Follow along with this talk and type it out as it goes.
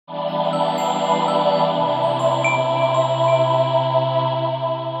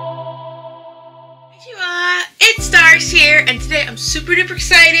here, and today I'm super duper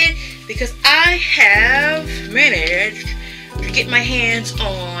excited because I have managed to get my hands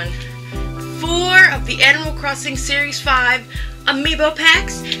on 4 of the Animal Crossing Series 5 Amiibo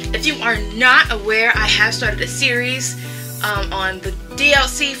packs. If you are not aware, I have started a series on the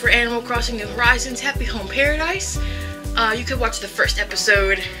DLC for Animal Crossing New Horizons Happy Home Paradise. You could watch the first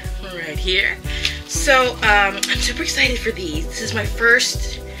episode right here. So I'm super excited for these. This is my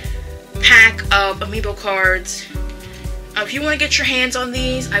first pack of Amiibo cards. If you want to get your hands on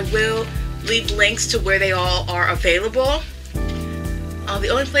these, I will leave links to where they all are available. The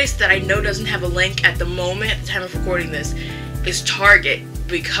only place that I know doesn't have a link at the moment, at the time of recording this, is Target,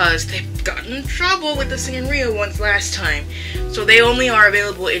 because they've gotten in trouble with the Sanrio ones last time. So they only are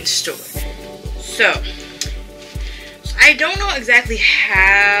available in store. So I don't know exactly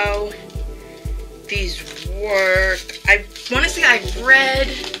how these work. I want to say I've read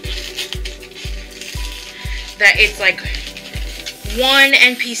that it's like one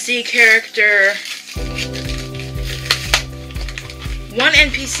NPC character,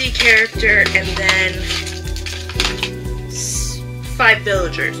 and then 5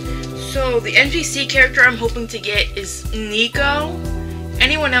 villagers. So the NPC character I'm hoping to get is Nico.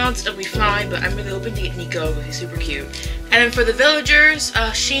 Anyone else will be fine, but I'm really hoping to get Nico because he's super cute. And then for the villagers,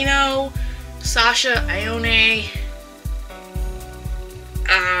 Shino, Sasha, Ione,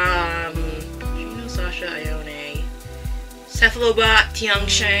 Cephalobot,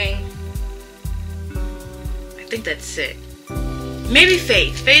 Tiangsheng. I think that's it. Maybe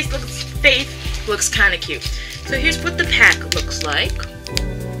Faith. Faith looks kind of cute. So here's what the pack looks like.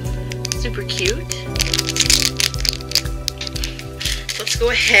 Super cute. Let's go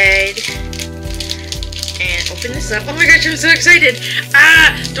ahead and open this up. Oh my gosh, I'm so excited.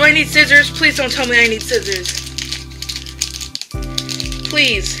 Do I need scissors? Please don't tell me I need scissors.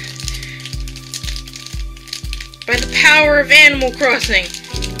 Please. By the power of Animal Crossing.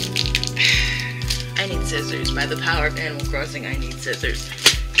 I need scissors. By the power of Animal Crossing, I need scissors.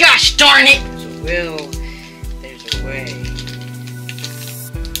 Gosh darn it! There's a way.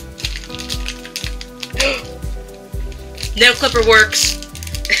 Nail clipper works.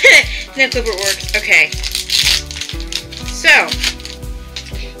 Nail clipper works. Okay. So,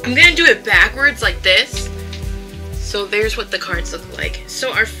 I'm gonna do it backwards like this. So there's what the cards look like.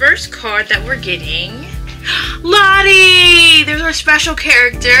 So our first card that we're getting, Lottie! There's our special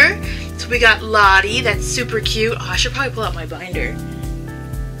character. So we got Lottie. That's super cute. Oh, I should probably pull out my binder.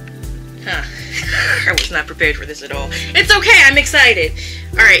 Huh. I was not prepared for this at all. It's okay, I'm excited.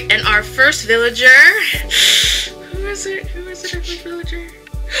 Alright, and our first villager. Who is it? Our first villager?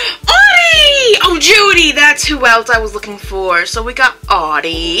 Audie! Oh, Judy! That's who else I was looking for. So we got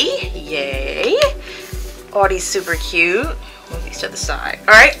Audie. Yay. Audie's super cute. Move these to the side.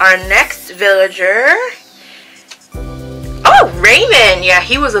 Alright, our next villager. Oh, Raymond! Yeah,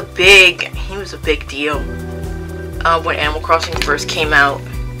 he was a big deal when Animal Crossing first came out.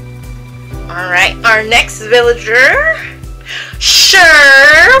 Alright, our next villager,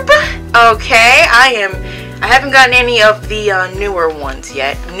 Sherb. Okay, I haven't gotten any of the newer ones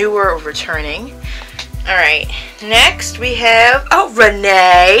yet. Newer or returning. Alright, next we have, oh,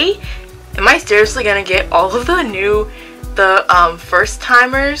 Renee. Am I seriously gonna get all of the first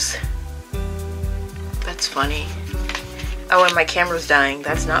timers? That's funny. Oh, and my camera's dying.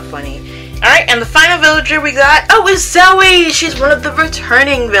 That's not funny. Alright, and the final villager we got, oh, is Zoe! She's one of the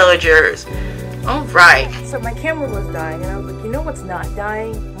returning villagers. Alright. So my camera was dying, and I was like, you know what's not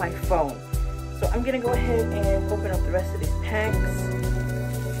dying? My phone. So I'm gonna go ahead and open up the rest of these packs.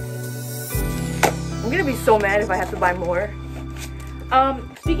 I'm gonna be so mad if I have to buy more.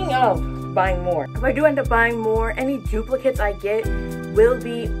 Speaking of buying more, if I do end up buying more, any duplicates I get will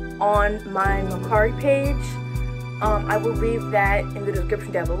be on my Mercari page. I will leave that in the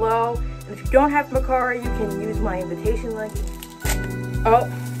description down below. And if you don't have Mercari, you can use my invitation link. Oh,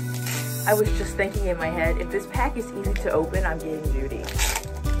 I was just thinking in my head, if this pack is easy to open, I'm getting Judy.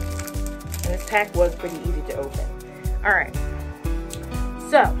 And this pack was pretty easy to open. Alright.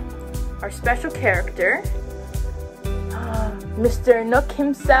 So, our special character, Mr. Nook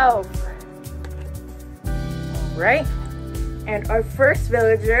himself. Alright. And our first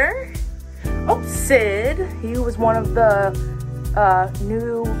villager, oh, Sid. He was one of the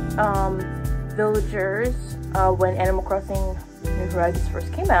new villagers when Animal Crossing New Horizons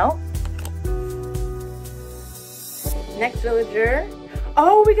first came out. Next villager.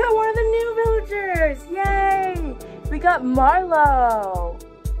 Oh, we got one of the new villagers! Yay! We got Marlo.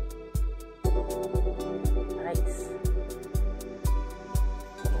 Nice.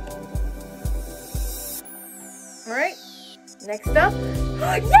 Alright. Next up.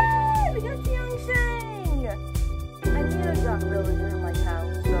 Yay! We got Tiangsheng! I duck villager in my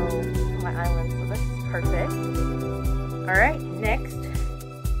house, so my island, so that's perfect. Alright, next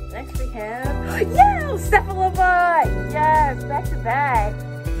we have cephalobot! Yes, back to back.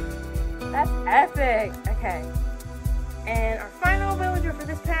 That's epic. Okay. And our final villager for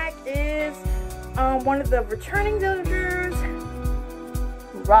this pack is one of the returning villagers,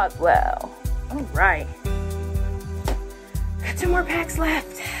 Roswell. Alright. Got 2 more packs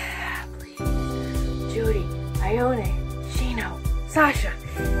left. Please. Judy, Ione, Shino, Sasha.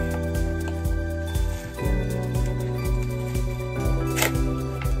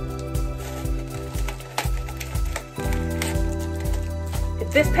 If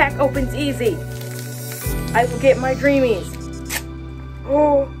this pack opens easy, I will get my dreamies.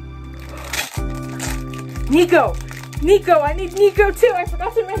 Oh. Nico, I need Nico too. I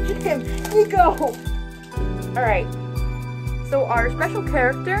forgot to mention him. Nico. Alright. So our special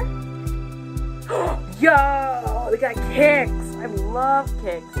character. Yo, they got kicks. I love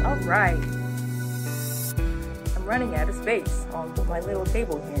kicks. Alright. I'm running out of space on my little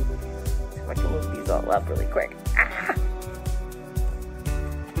table here. See if I can move these all up really quick. Ah.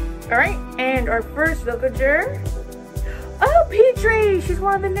 Alright, and our first villager. Oh, Petrie! She's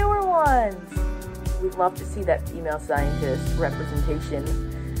one of the newer ones. We'd love to see that female scientist representation.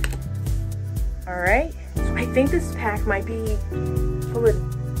 Alright, so I think this pack might be full of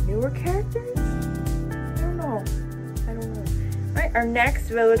newer characters? I don't know. Alright, our next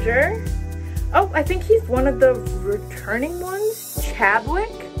villager. Oh, I think he's one of the returning ones.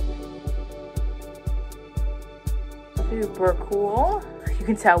 Chadwick. Super cool. You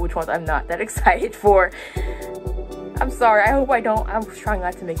can tell which ones I'm not that excited for. I'm sorry, I hope I don't. I'm trying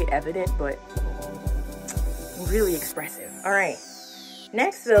not to make it evident, but really expressive. Alright,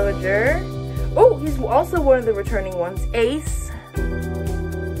 next villager. Oh, he's also one of the returning ones, Ace.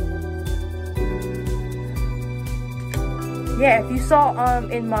 Yeah, if you saw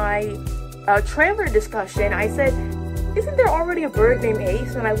in my trailer discussion, I said, isn't there already a bird named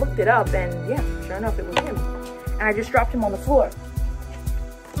Ace? And I looked it up, and yeah, sure enough, it was him. And I just dropped him on the floor.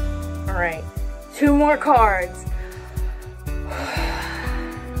 Alright, 2 more cards.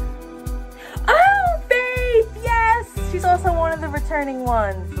 Oh, Faith! Yes! She's also one of the returning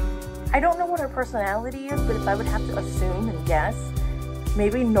ones. I don't know what her personality is, but if I would have to assume and guess,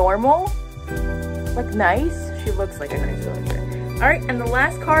 maybe normal? Like nice? She looks like a nice villager. Alright, and the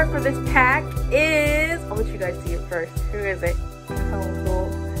last card for this pack is... I'll let you guys see it first. Who is it? Oh, cool.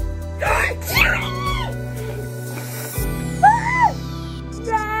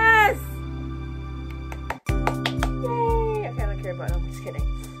 Yes! Yay! Okay, I don't care about it. I'm just kidding.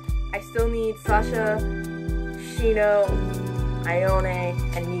 I still need Sasha, Shino, Ione,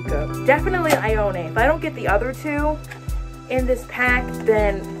 and Nico. Definitely Ione. If I don't get the other 2 in this pack,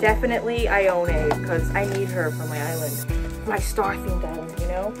 then definitely Ione, because I need her for my island. My star-themed island, you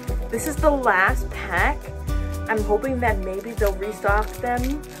know? This is the last pack. I'm hoping that maybe they'll restock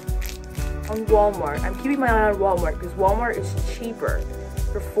them on Walmart. I'm keeping my eye on Walmart, because Walmart is cheaper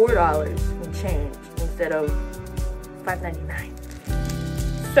for $4 and change instead of $5.99.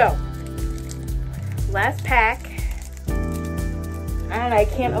 So, last pack, and I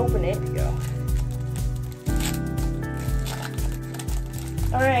can't open it. Go.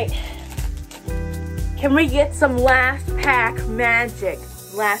 Alright, can we get some last pack magic?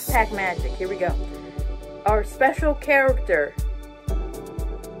 Last pack magic, here we go. Our special character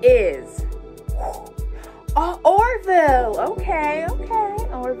is Orville. Okay,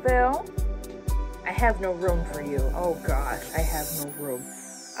 Orville. I have no room for you. Oh gosh, I have no room.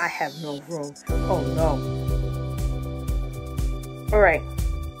 Oh no. Alright.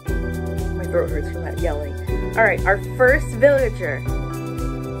 My throat hurts from that yelling. Alright, our first villager.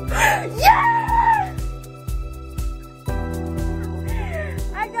 Yeah!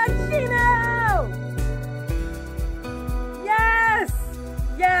 I got Shino! Yes!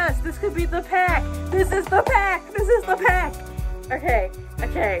 Yes, this could be the pack. This is the pack. Okay.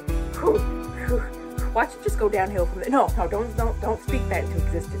 Watch it just go downhill from there. No, don't speak that into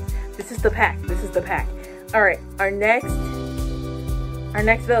existence. This is the pack. Alright, our next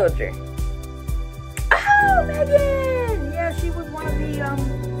villager. Oh, Megan! Yeah, she was one of the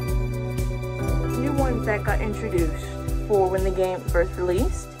new ones that got introduced for when the game first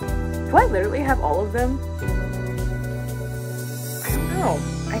released. Do I literally have all of them? I don't know.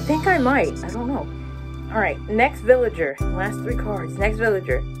 I think I might. I don't know. Alright, next villager. Last 3 cards. Next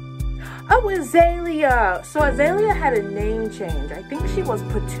villager. Oh, Azalea! So Azalea had a name change. I think she was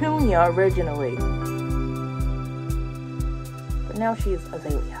Petunia originally. But now she is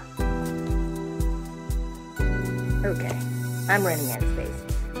Azalea. Okay. I'm running out of space.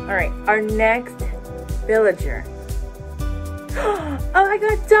 Alright, our next villager. Oh, I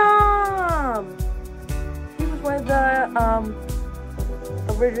got Dom! He was one of the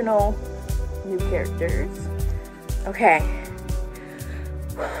original new characters. Okay.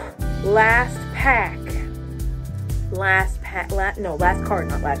 Last pack. Last card,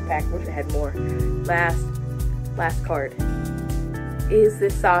 not last pack. Wish I had more. Last card. Is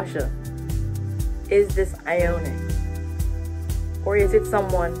this Sasha? Is this Ione? Or is it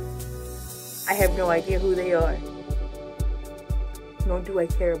someone I have no idea who they are? Nor do I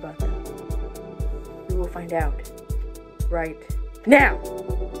care about them. We will find out right now.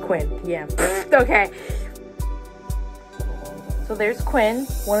 Quinn, yeah. Okay. So there's Quinn,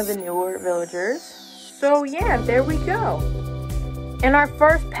 one of the newer villagers. So yeah, there we go. In our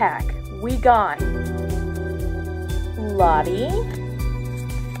first pack, we got Lottie.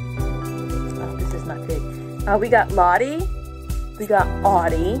 Oh, this is not good. We got Lottie. We got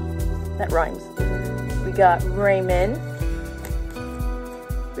Audie. That rhymes. We got Raymond.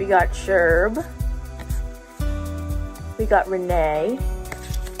 We got Sherb. We got Renee.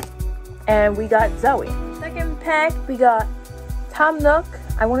 And we got Zoe. Second pack, we got Tom Nook.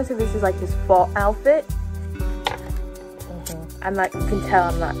 I want to say this is like his fall outfit. You can tell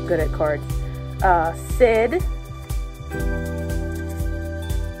I'm not good at cards. Sid.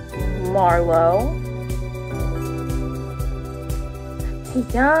 Marlo.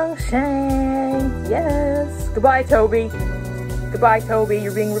 Young Shang. Yes. Goodbye, Toby. Goodbye, Toby.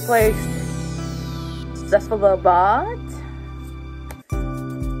 You're being replaced. Cephalobot.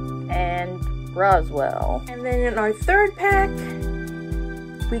 And Roswell. And then in our third pack,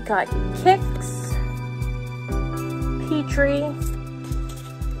 we got Kix, Petrie,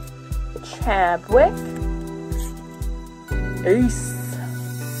 Chadwick, Ace,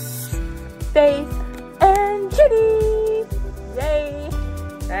 Faith, and Ginny. Yay!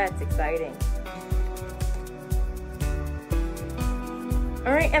 That's exciting.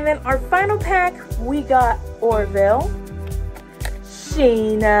 Alright, and then our final pack, we got Orville,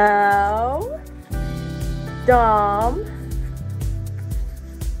 Shino, Dom,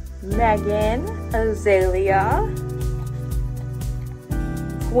 Megan, Azalea,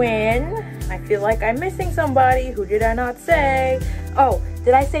 Quinn. I feel like I'm missing somebody. Who did I not say? Oh,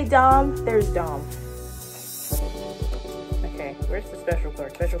 did I say Dom? There's Dom. Okay, where's the special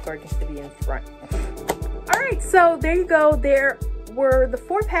card? Special card needs to be in front. Alright, so there you go. There were the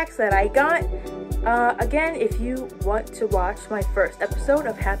 4 packs that I got. Again, if you want to watch my first episode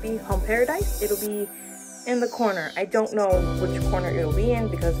of Happy Home Paradise, it'll be in the corner. I don't know which corner it'll be in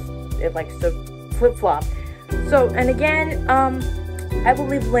because it likes to flip-flop. So, and again, I will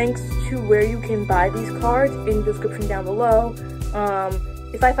leave links to where you can buy these cards in the description down below.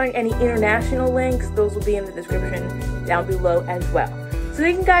 If I find any international links, those will be in the description down below as well. So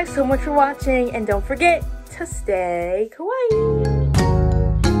thank you guys so much for watching, and don't forget to stay kawaii!